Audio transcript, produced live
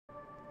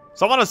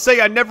So I want to say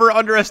I never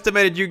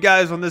underestimated you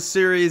guys on this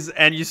series,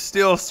 and you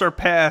still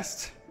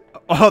surpassed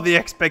all the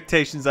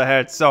expectations I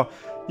had. So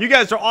you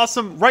guys are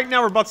awesome. Right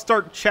now we're about to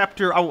start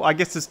chapter, oh, I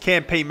guess it's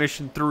campaign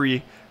mission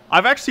 3.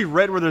 I've actually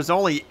read where there's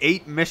only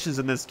 8 missions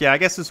in this game. I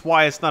guess that's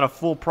why it's not a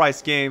full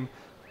price game.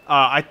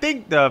 I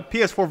think the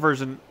PS4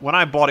 version, when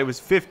I bought it, was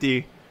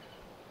 50.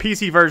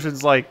 PC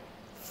version's like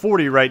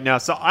 40 right now.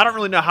 So I don't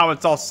really know how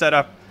it's all set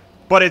up.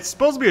 But it's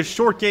supposed to be a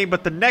short game,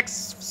 but the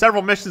next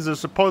several missions are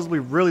supposedly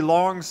really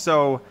long.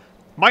 So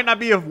might not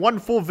be one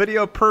full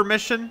video per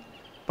mission,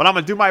 but I'm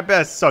going to do my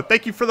best. So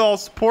thank you for the all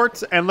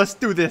support, and let's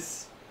do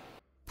this.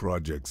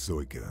 Project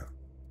Zoika.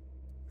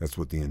 That's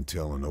what the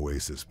intel on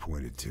Oasis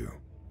pointed to.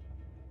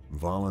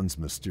 Valen's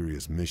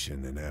mysterious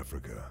mission in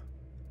Africa.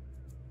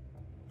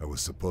 I was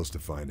supposed to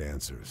find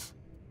answers,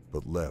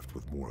 but left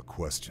with more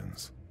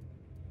questions.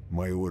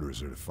 My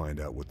orders are to find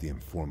out what the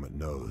informant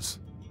knows,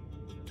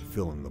 to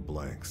fill in the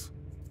blanks.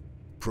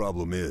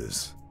 Problem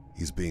is,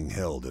 he's being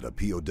held at a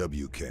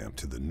POW camp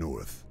to the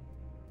north,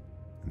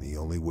 and the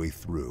only way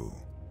through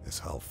is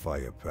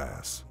Halfaya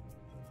Pass.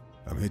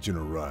 I'm hitching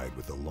a ride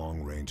with a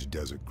long-range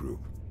desert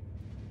group,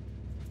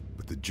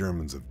 but the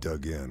Germans have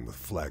dug in with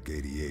flak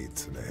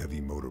 88s and a heavy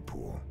motor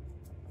pool.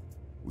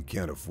 We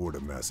can't afford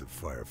a massive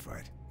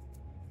firefight.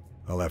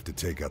 I'll have to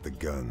take out the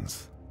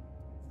guns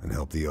and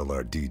help the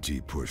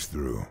LRDG push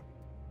through.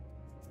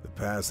 The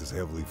pass is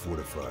heavily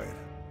fortified,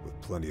 with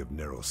plenty of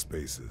narrow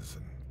spaces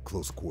and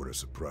close-quarter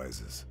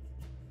surprises.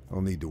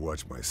 I'll need to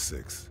watch my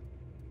 6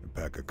 and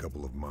pack a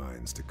couple of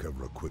mines to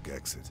cover a quick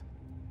exit.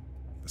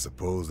 I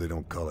suppose they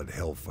don't call it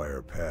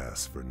Hellfire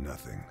Pass for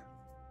nothing.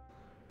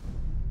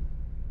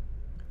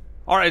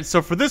 Alright,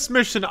 so for this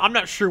mission, I'm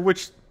not sure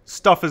which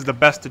stuff is the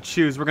best to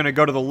choose. We're going to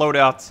go to the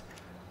loadout.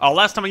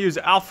 Last time I used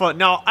Alpha.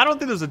 Now, I don't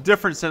think there's a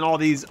difference in all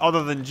these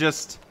other than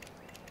just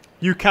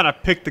you kind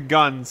of pick the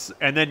guns,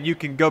 and then you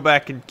can go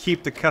back and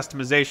keep the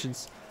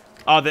customizations.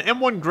 The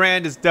M1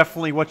 Grand is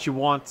definitely what you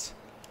want.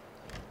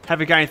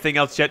 Haven't got anything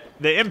else yet.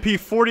 The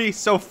MP40,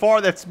 so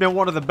far, that's been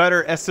one of the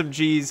better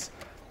SMGs.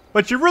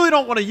 But you really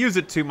don't want to use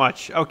it too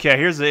much. Okay,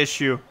 here's the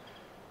issue.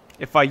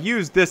 If I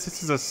use this,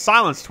 this is a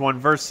silenced one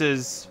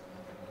versus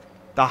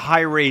the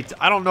high rate.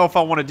 I don't know if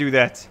I want to do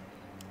that.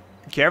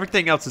 Okay,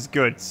 everything else is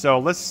good. So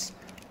let's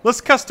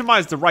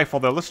customize the rifle,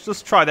 though. Let's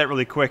just try that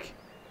really quick.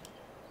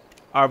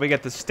 Alright, we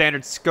got the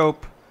standard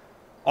scope.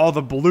 Oh,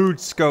 the blued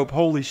scope.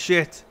 Holy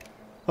shit.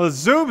 Well, the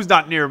zoom's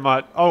not near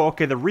much. Oh,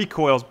 okay, the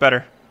recoil's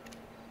better.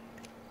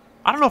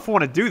 I don't know if I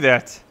want to do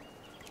that.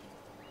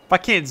 If I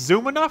can't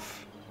zoom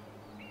enough?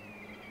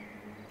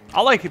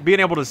 I like being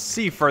able to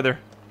see further.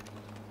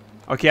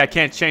 Okay, I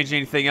can't change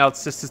anything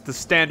else. This is the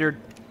standard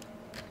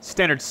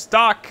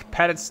stock,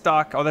 padded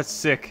stock. Oh, that's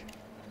sick.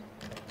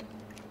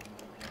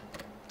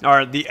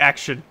 Alright, the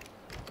action.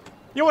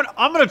 You know what?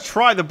 I'm going to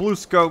try the blue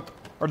scope,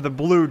 or the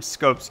blued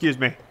scope, excuse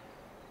me.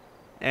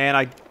 And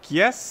I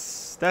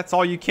guess that's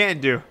all you can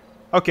do.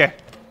 Okay,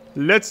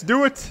 let's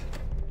do it.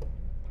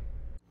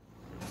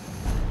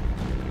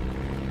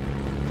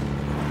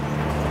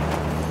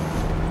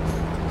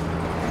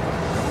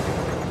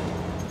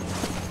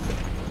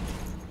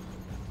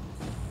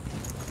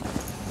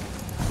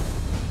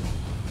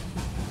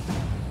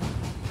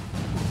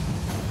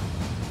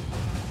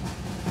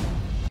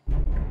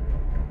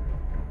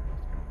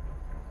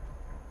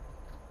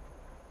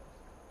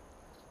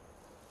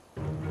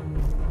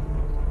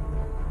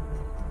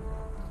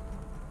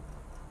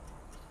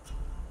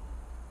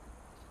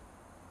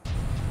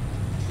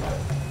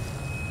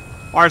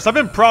 Alright, so I've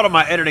been proud of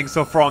my editing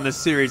so far on this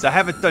series. I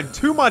haven't done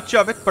too much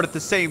of it, but at the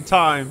same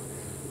time,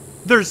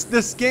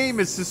 this game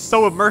is just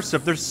so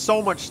immersive. There's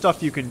so much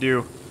stuff you can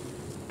do.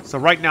 So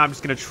right now, I'm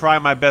just going to try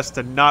my best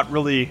to not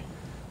really...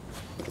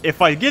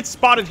 If I get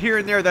spotted here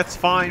and there, that's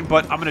fine,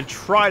 but I'm going to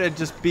try to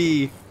just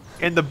be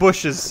in the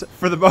bushes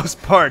for the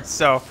most part.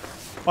 So,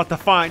 we'll have to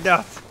find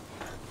out.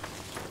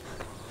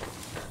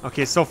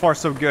 Okay, so far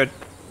so good.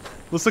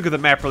 Let's look at the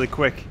map really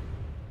quick.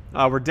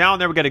 We're down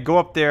there. We got to go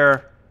up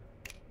there.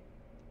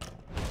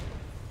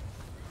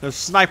 There's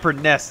sniper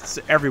nests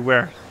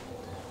everywhere.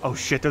 Oh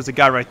shit, there's a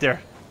guy right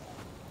there.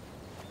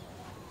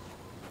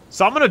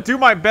 So I'm going to do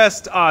my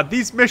best.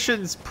 These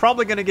missions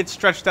probably going to get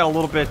stretched out a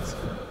little bit.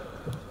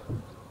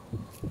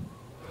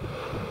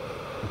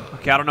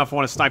 Okay, I don't know if I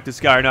want to snipe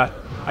this guy or not.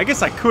 I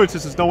guess I could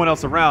since there's no one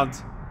else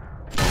around.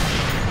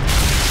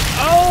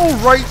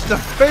 Oh, right in the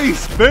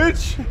face,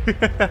 bitch!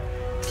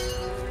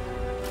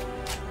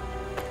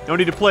 No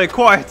need to play it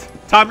quiet.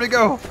 Time to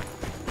go.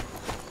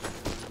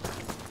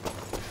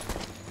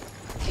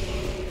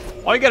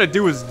 All you gotta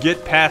do is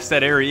get past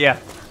that area. Yeah,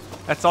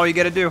 that's all you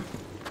gotta do.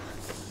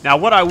 Now,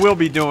 what I will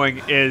be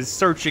doing is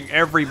searching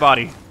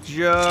everybody,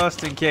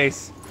 just in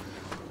case.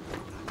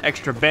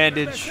 Extra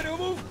bandage.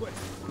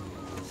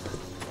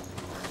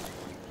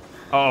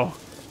 Uh-oh.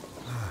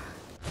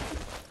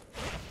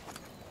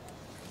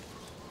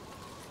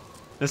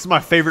 This is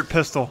my favorite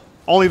pistol.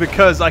 Only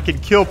because I can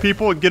kill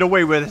people and get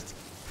away with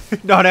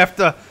it. Not have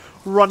to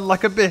run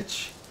like a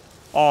bitch.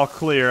 All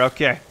clear,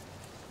 okay.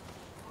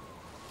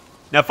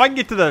 Now, if I can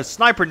get to the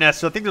sniper nest,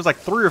 so I think there's like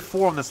 3 or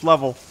 4 on this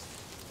level.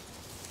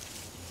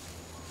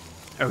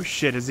 Oh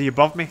shit, is he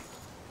above me?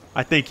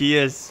 I think he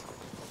is.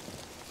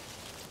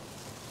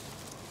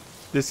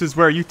 This is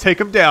where you take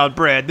him down,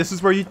 Brad. This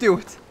is where you do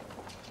it.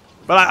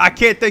 But I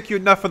can't thank you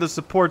enough for the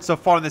support so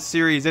far in this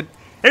series. It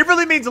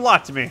really means a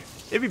lot to me.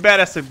 It'd be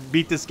badass to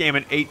beat this game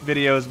in 8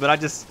 videos, but I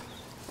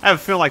have a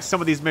feeling like some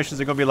of these missions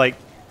are going to be like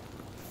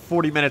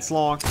 40 minutes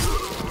long.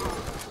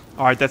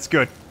 Alright, that's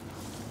good.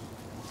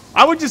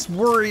 I would just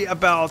worry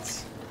about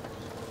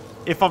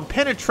if I'm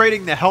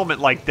penetrating the helmet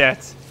like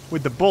that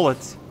with the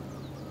bullets.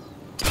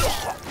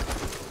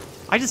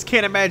 I just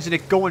can't imagine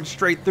it going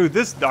straight through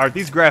this.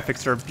 These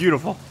graphics are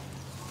beautiful.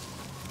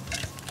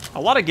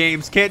 A lot of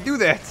games can't do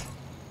that.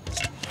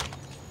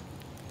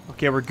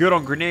 Okay, we're good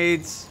on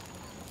grenades.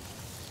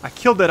 I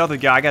killed that other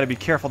guy. I gotta be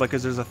careful though,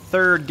 because there's a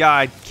third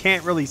guy I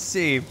can't really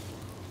see.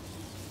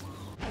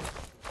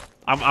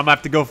 I'm gonna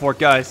have to go for it,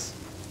 guys.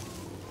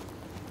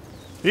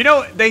 You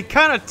know, they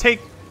kind of take...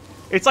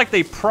 It's like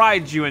they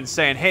pride you in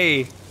saying,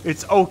 hey,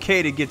 it's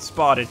okay to get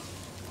spotted.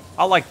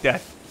 I like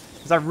that.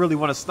 Because I really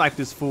want to snipe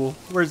this fool.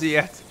 Where's he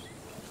at?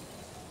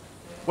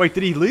 Wait,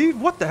 did he leave?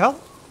 What the hell?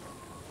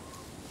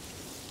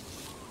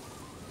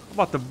 I'm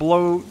about to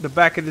blow the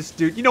back of this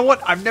dude. You know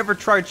what? I've never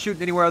tried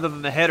shooting anywhere other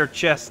than the head or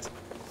chest.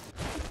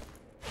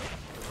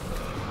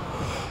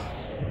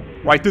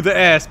 Right through the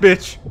ass,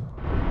 bitch.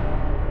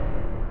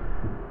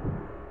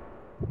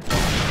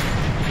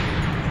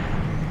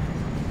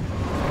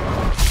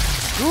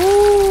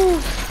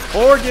 Ooh!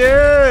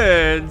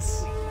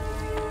 Organs!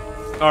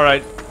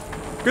 Alright.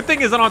 Good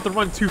thing is I don't have to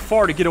run too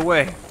far to get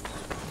away.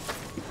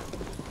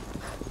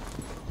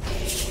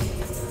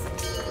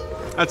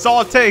 That's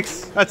all it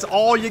takes. That's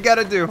all you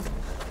gotta do.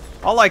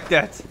 I like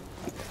that.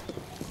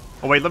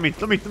 Oh wait, let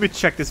me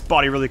check this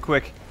body really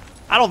quick.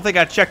 I don't think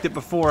I checked it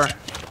before.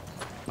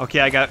 Okay,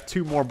 I got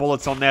 2 more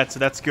bullets on that, so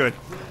that's good.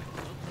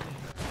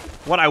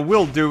 What I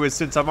will do is,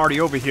 since I'm already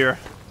over here,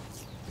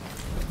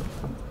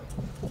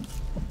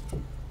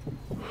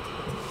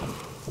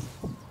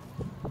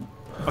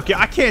 okay,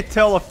 I can't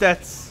tell if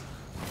that's...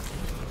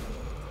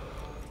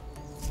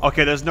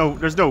 Okay, there's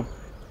no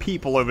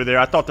people over there.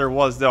 I thought there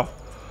was though.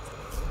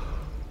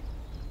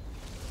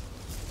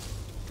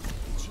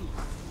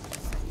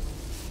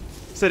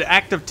 Said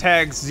active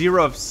tags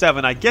 0 of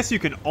 7. I guess you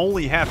can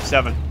only have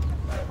 7.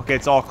 Okay,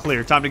 it's all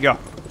clear. Time to go.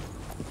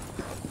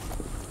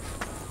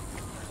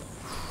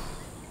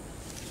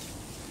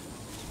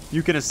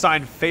 You can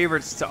assign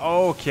favorites to...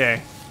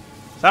 Okay.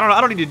 So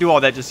I don't need to do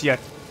all that just yet.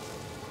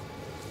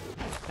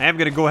 I am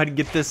gonna go ahead and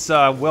get this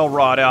well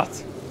rod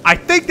out. I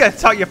think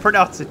that's how you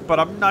pronounce it, but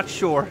I'm not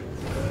sure.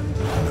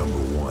 Number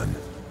 1.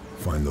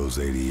 Find those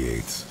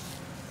 88s.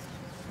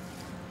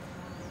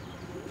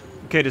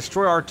 Okay,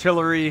 destroy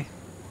artillery.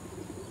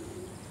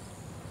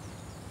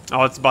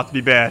 Oh, it's about to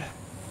be bad.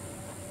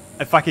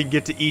 If I can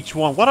get to each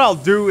one. What I'll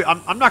do,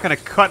 I'm not going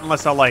to cut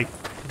unless I, like,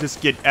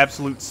 just get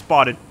absolute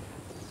spotted.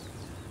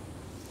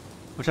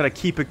 I'll try to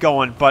keep it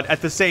going, but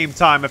at the same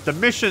time, if the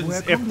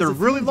missions, if they're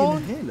really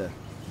long...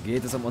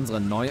 Geht es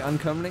unseren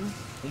Neuankömmling?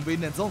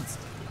 Wen denn sonst?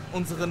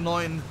 Unseren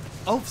neuen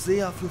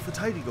Aufseher für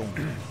Verteidigung.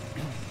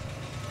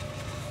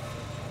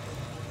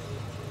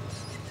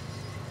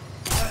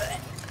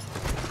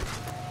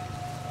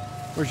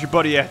 Where's your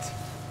buddy at?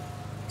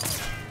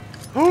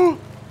 Oh!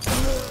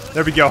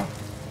 There we go.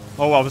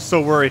 Oh, I was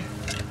so worried.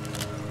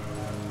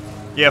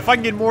 Yeah, if I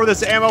can get more of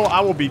this ammo,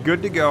 I will be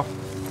good to go.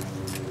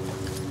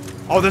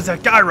 Oh, there's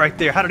that guy right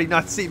there. How did he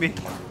not see me?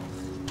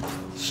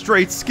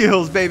 Straight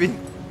skills, baby.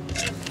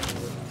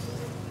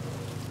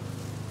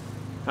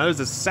 Now there's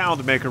a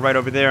sound maker right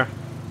over there.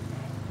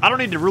 I don't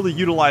need to really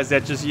utilize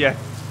that just yet.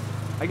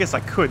 I guess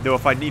I could, though,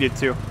 if I needed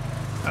to.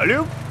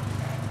 Hello?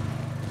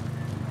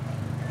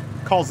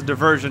 Calls a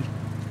diversion.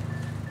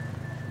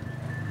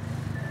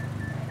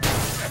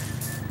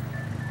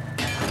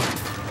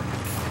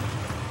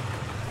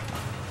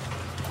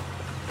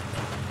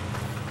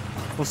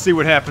 We'll see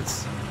what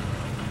happens.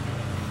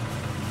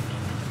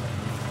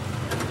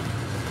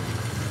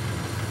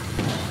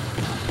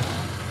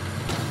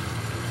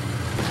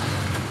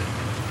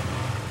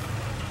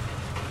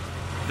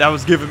 That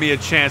was giving me a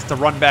chance to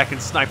run back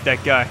and snipe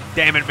that guy.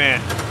 Damn it,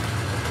 man.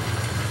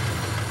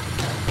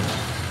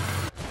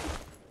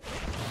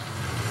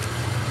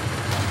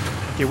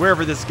 Okay,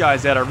 wherever this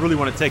guy's at, I really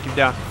want to take him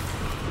down.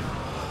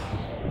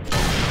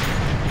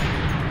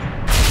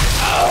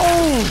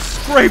 Oh!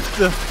 Scraped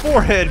the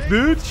forehead,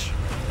 bitch!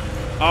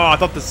 Oh, I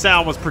thought the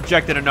sound was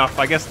projected enough.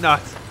 I guess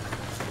not.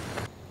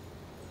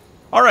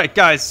 Alright,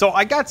 guys. So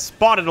I got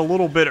spotted a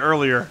little bit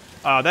earlier.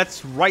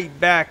 That's right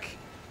back...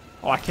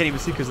 Oh, I can't even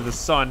see because of the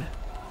sun.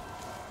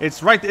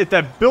 It's right at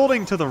that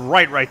building to the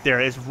right there.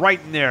 It's right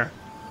in there.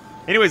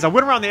 Anyways, I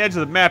went around the edge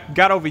of the map,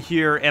 got over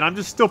here, and I'm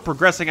just still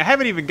progressing. I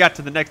haven't even got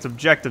to the next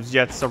objectives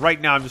yet, so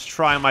right now I'm just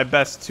trying my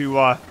best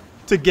to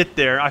get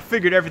there. I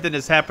figured everything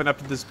that's happened up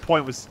to this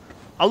point was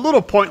a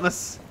little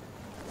pointless.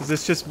 Because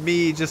it's just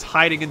me just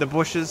hiding in the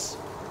bushes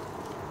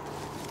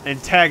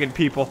and tagging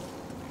people.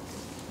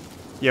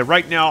 Yeah,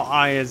 right now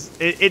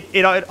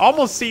it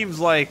almost seems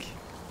like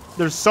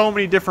there's so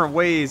many different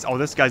ways. Oh,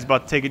 this guy's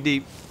about to take it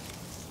deep.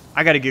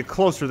 I gotta get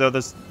closer though.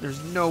 There's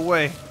no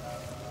way.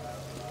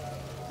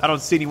 I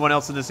don't see anyone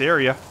else in this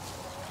area.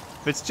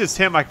 If it's just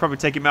him, I could probably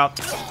take him out.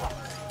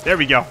 There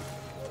we go.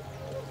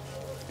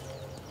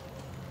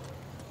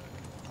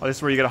 Oh, this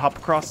is where you gotta hop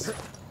across.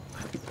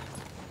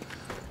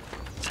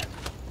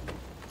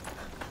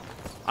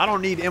 I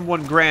don't need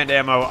M1 Grand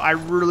ammo. I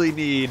really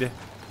need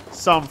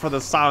some for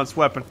the silenced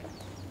weapon.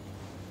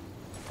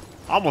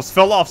 I almost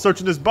fell off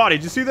searching this body.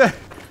 Did you see that?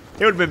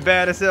 It would have been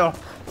bad as hell.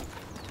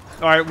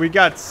 Alright, we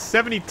got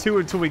 72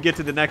 until we get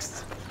to the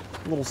next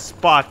little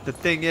spot. The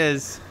thing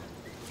is,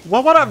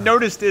 well, what I've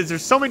noticed is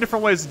there's so many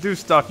different ways to do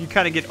stuff, you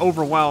kind of get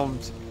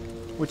overwhelmed.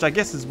 Which I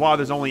guess is why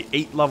there's only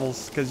 8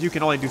 levels, because you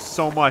can only do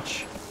so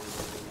much.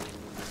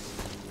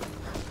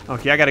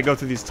 Okay, I gotta go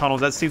through these tunnels.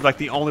 That seems like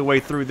the only way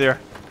through there.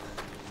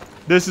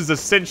 This is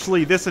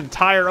essentially this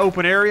entire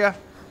open area.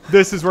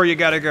 This is where you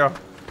gotta go.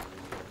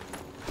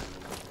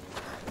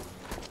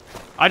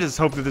 I just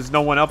hope that there's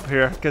no one up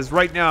here, because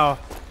right now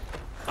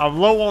I'm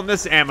low on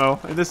this ammo,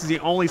 and this is the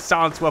only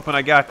silenced weapon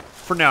I got,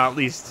 for now at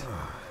least.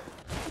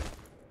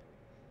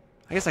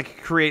 I guess I could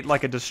create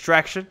like a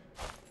distraction.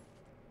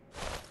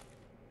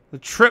 The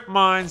trip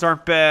mines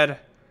aren't bad.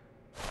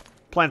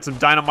 Plant some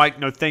dynamite,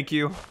 no thank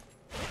you.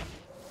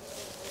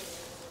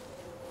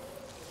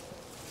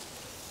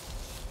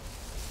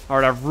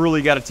 Alright, I've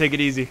really got to take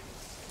it easy.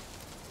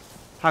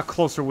 How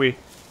close are we?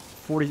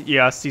 40,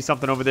 yeah, I see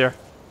something over there.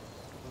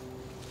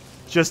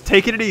 Just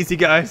taking it easy,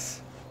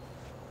 guys.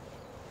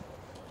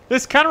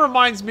 This kind of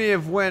reminds me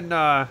of when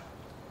I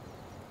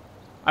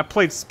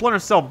played Splinter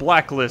Cell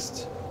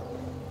Blacklist.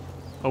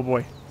 Oh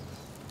boy.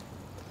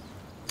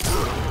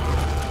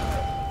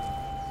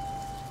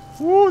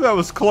 Woo, that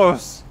was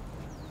close.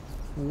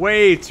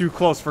 Way too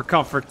close for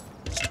comfort.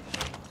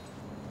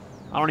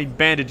 I don't need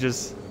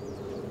bandages.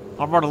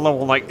 I'm running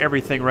low on like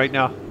everything right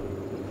now.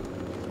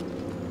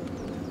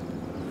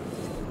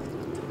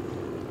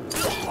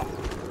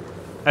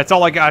 That's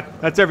all I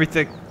got. That's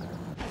everything.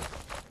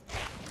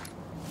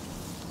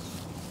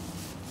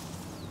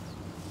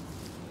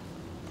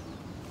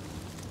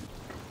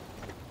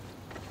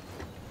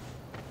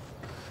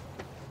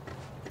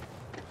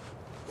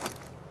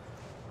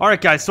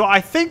 Alright guys, so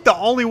I think the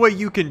only way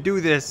you can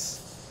do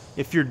this,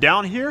 if you're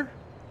down here,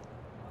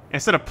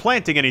 instead of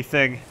planting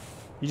anything,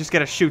 you just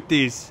gotta shoot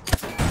these.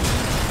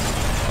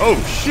 Oh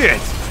shit!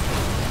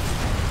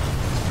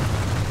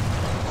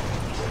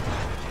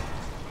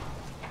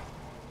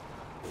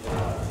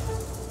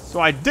 So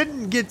I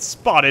didn't get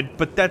spotted,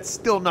 but that's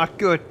still not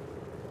good.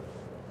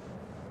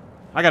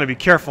 I gotta be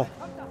careful.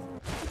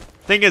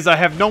 Thing is, I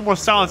have no more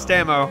silenced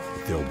ammo.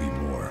 There'll be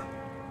more.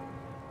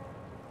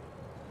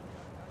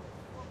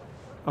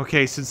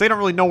 Okay, since they don't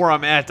really know where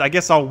I'm at, I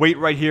guess I'll wait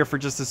right here for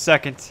just a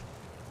second.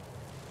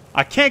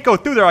 I can't go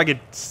through there, I get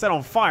set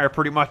on fire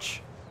pretty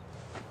much.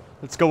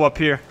 Let's go up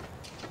here.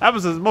 That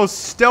was the most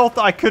stealth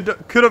I could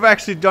have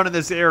actually done in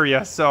this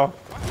area, so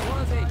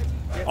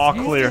all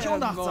clear.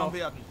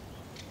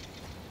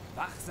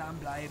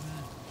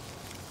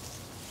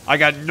 I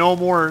got no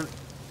more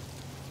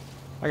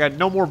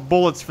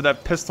bullets for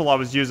that pistol I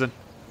was using.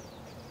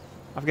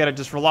 I've got to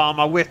just rely on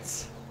my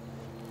wits.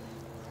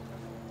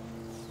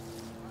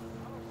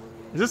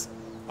 Is this?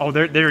 Oh,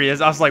 there he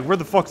is. I was like, where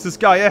the fuck's this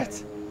guy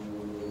at?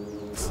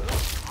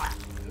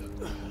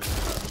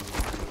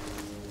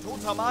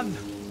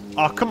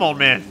 Oh, come on,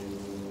 man.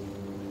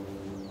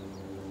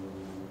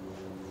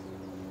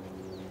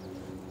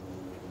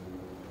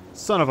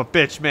 Son of a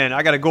bitch, man.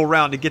 I gotta go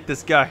around to get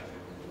this guy.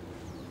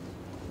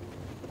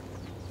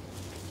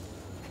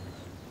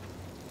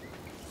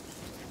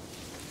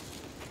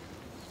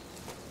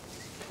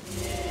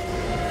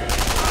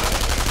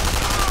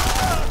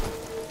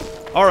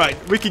 Alright,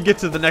 we can get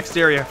to the next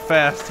area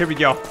fast. Here we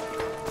go.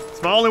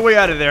 It's my only way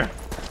out of there.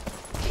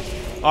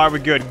 Alright, we're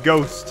good.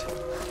 Ghost.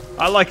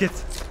 I like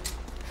it.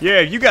 Yeah,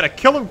 you gotta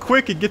kill him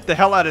quick and get the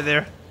hell out of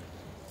there.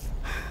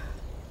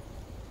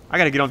 I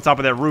gotta get on top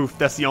of that roof.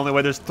 That's the only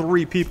way. There's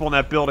 3 people in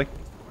that building.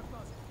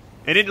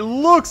 And it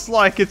looks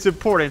like it's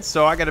important,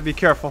 so I gotta be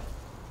careful.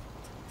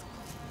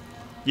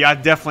 Yeah, I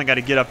definitely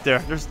gotta get up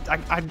there.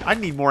 I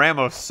need more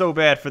ammo so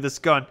bad for this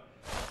gun.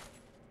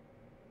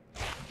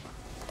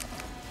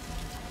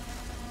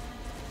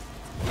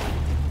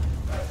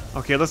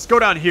 Okay, let's go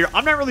down here.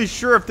 I'm not really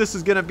sure if this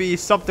is gonna be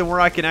something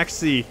where I can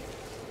actually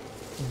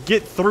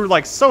get through.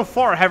 Like, so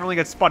far I haven't really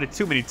got spotted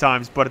too many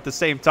times, but at the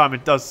same time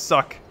it does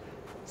suck.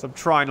 So I'm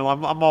trying to,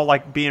 I'm all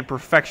like being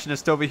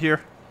perfectionist over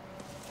here.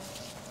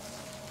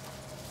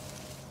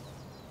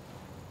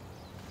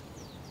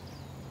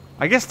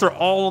 I guess they're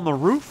all on the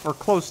roof or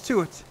close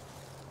to it.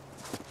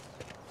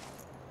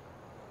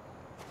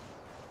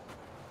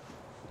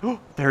 Oh,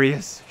 there he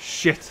is.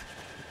 Shit.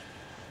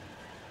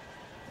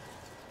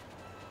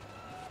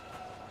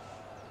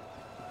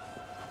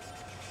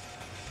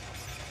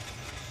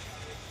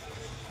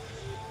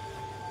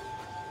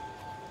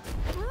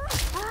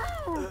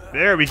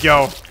 There we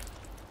go.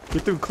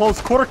 Get them close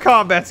quarter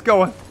combats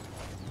going.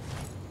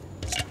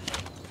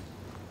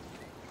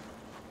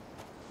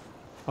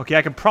 Okay,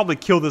 I can probably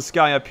kill this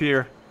guy up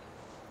here.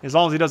 As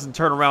long as he doesn't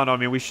turn around on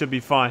me, we should be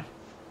fine.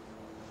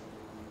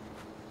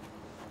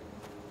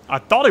 I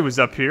thought he was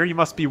up here. He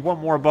must be one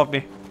more above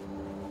me.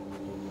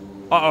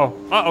 Uh-oh.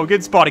 Uh-oh,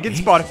 getting spotted, getting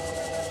spotted.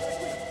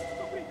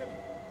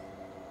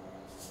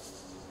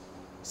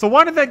 So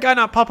why did that guy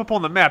not pop up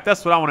on the map?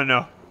 That's what I want to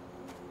know.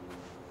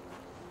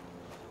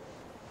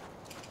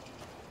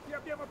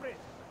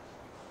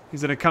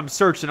 He's gonna come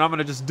search and I'm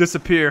gonna just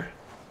disappear.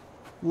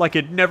 Like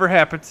it never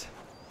happened.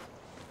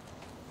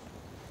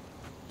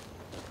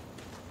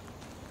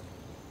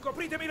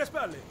 Copritemi le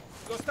spalle,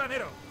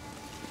 costanero.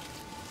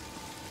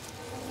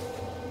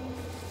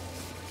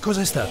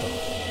 Cos'è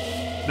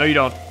stato? No, you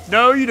don't.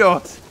 No, you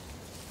don't.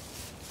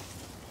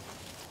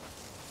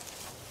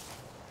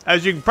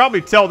 As you can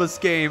probably tell, this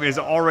game is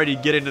already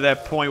getting to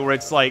that point where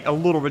it's like a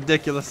little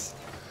ridiculous.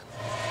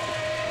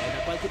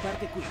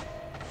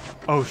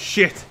 Oh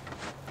shit.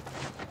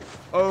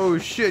 Oh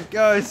shit,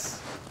 guys.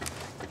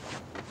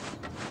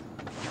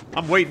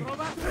 I'm waiting.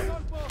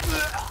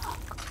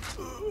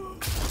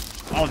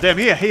 Oh damn,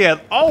 he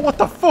had. Oh, what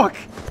the fuck?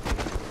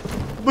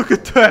 Look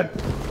at that.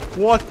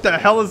 What the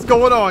hell is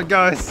going on,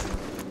 guys?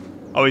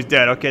 Oh, he's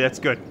dead. Okay, that's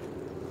good.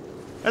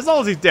 As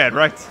long as he's dead,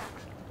 right?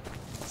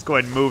 Let's go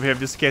ahead and move him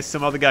just in case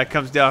some other guy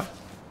comes down.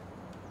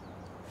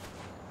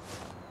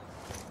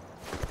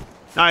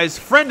 Now, his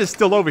friend is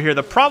still over here.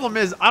 The problem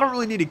is, I don't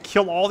really need to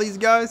kill all these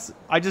guys.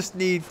 I just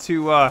need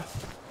to,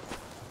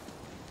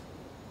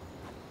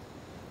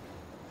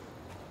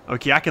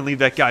 Okay, I can leave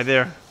that guy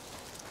there.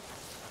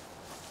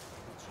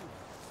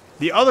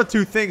 The other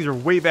two things are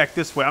way back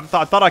this way. I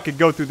thought I could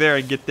go through there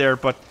and get there,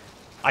 but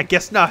I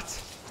guess not.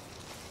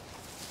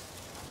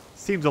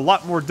 Seems a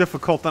lot more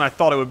difficult than I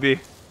thought it would be.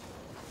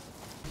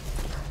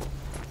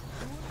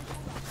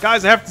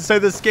 Guys, I have to say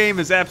this game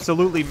is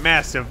absolutely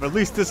massive. At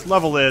least this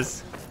level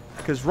is.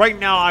 Because right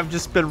now I've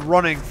just been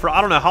running for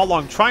I don't know how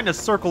long, trying to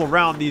circle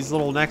around these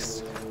little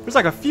next... There's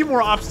like a few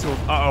more obstacles.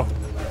 Uh-oh.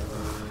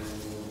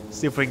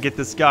 See if we can get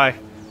this guy.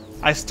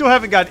 I still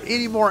haven't got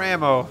any more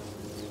ammo.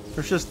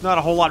 There's just not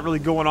a whole lot really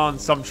going on,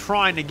 so I'm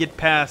trying to get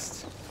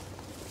past...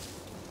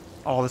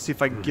 Oh, let's see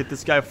if I can get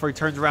this guy before he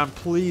turns around.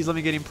 Please let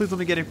me get him. Please let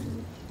me get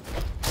him.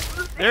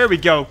 There we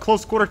go.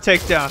 Close quarter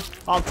takedown.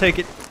 I'll take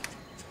it.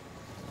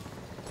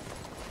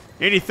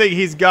 Anything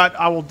he's got,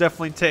 I will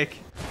definitely take.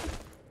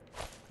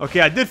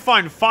 Okay, I did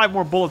find 5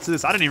 more bullets in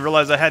this. I didn't even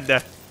realize I had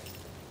that.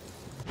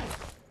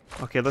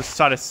 Okay, let's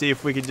try to see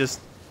if we can just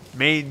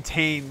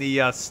maintain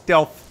the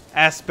stealth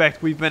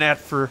aspect we've been at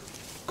for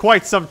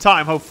quite some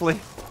time, hopefully.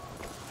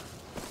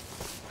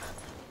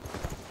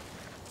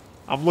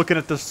 I'm looking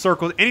at the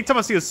circle. Anytime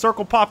I see a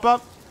circle pop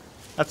up,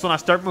 that's when I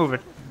start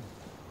moving.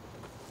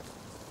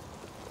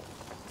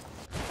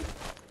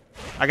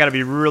 I gotta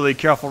be really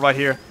careful right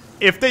here.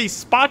 If they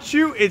spot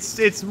you,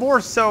 it's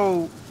more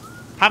so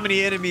how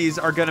many enemies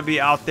are gonna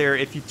be out there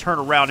if you turn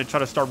around and try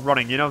to start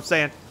running. You know what I'm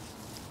saying?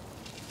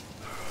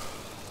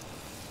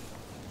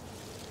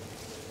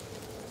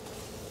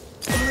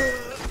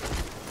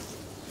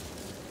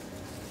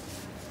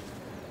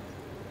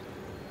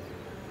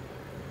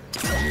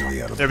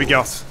 There we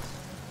go.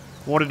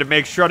 Wanted to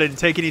make sure I didn't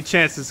take any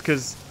chances,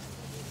 because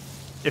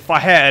if I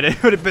had,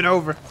 it would have been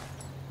over.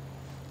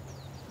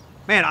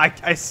 Man,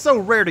 it's so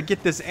rare to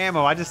get this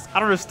ammo. I don't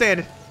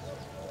understand it.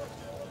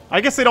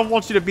 I guess they don't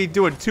want you to be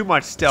doing too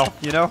much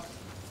stealth, you know?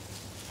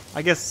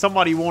 I guess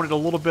somebody wanted a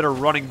little bit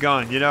of run and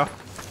gun, you know?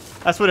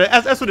 That's what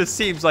it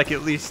seems like,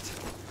 at least.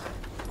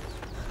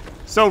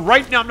 So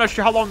right now, I'm not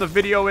sure how long the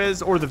video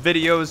is, or the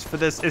videos for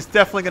this. It's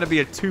definitely going to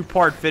be a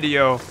 2-part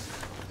video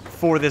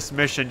for this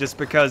mission, just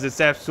because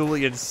it's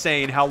absolutely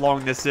insane how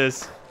long this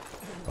is.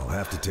 I'll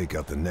have to take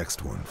out the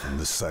next one from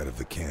this side of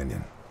the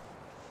canyon.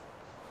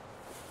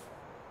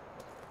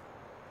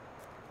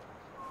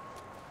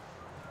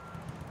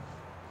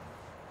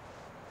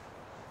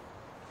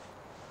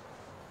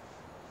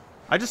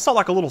 I just saw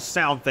like a little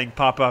sound thing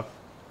pop up.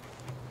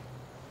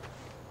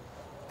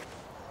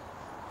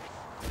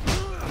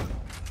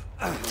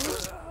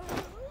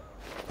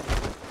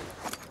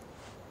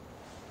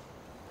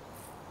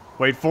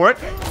 Wait for it.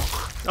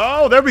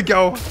 Oh, there we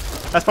go.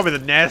 That's probably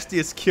the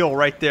nastiest kill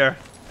right there.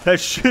 That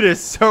shit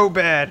is so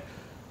bad.